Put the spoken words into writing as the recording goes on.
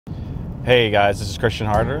Hey guys, this is Christian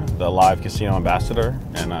Harder, the live casino ambassador,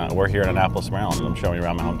 and we're here in Annapolis, Maryland, and I'm showing you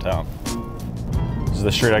around my hometown. This is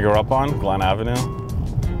the street I grew up on, Glen Avenue.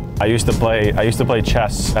 I used to play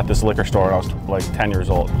chess at this liquor store when I was like 10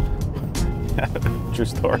 years old. True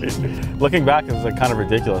story. Looking back, it was like kind of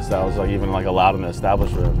ridiculous that I was like even like allowed in the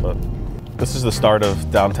establishment. But this is the start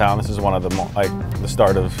of downtown. This is one of the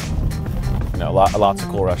start of lots of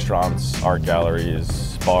cool restaurants, art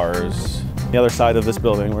galleries, bars. The other side of this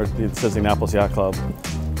building, where it says the Annapolis Yacht Club,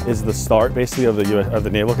 is the start basically of the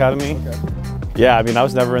Naval Academy. Okay. Yeah, I mean, I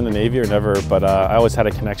was never in the Navy but I always had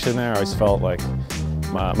a connection there. I always felt like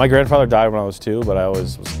my grandfather died when I was 2, but I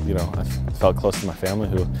always was, I felt close to my family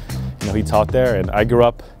who, he taught there. And I grew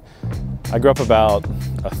up about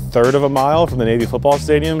a third of a mile from the Navy football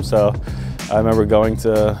stadium, so I remember going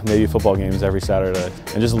to Navy football games every Saturday.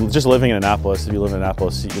 And just living in Annapolis, if you live in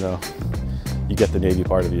Annapolis, you get the Navy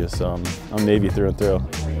part of you, so I'm Navy through and through.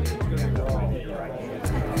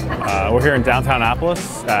 We're here in downtown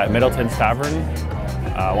Annapolis at Middleton's Tavern,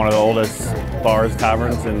 one of the oldest bars,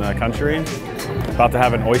 taverns in the country. About to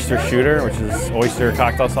have an oyster shooter, which is oyster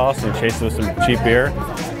cocktail sauce, and chased with some cheap beer.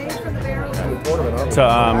 So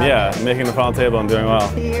yeah, making the final table and doing well.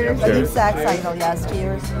 Cheers. The DeepStacks cycle, yes,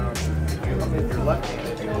 cheers.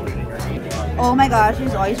 Oh my gosh,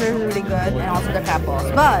 these oysters are really good, and also the apples.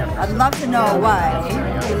 But I'd love to know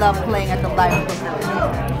why you love playing at the live poker.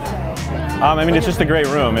 I mean, it's just a great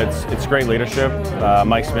room. It's great leadership.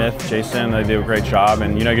 Mike Smith, Jason, they do a great job,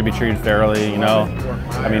 and you're gonna be treated fairly.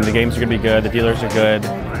 I mean, the games are gonna be good, the dealers are good.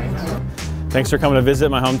 Thanks for coming to visit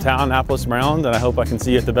my hometown, Annapolis, Maryland, and I hope I can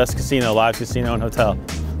see you at the best casino, live casino and hotel.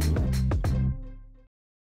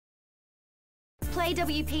 Play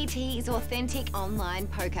WPT is authentic online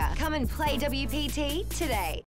poker. Come and play WPT today.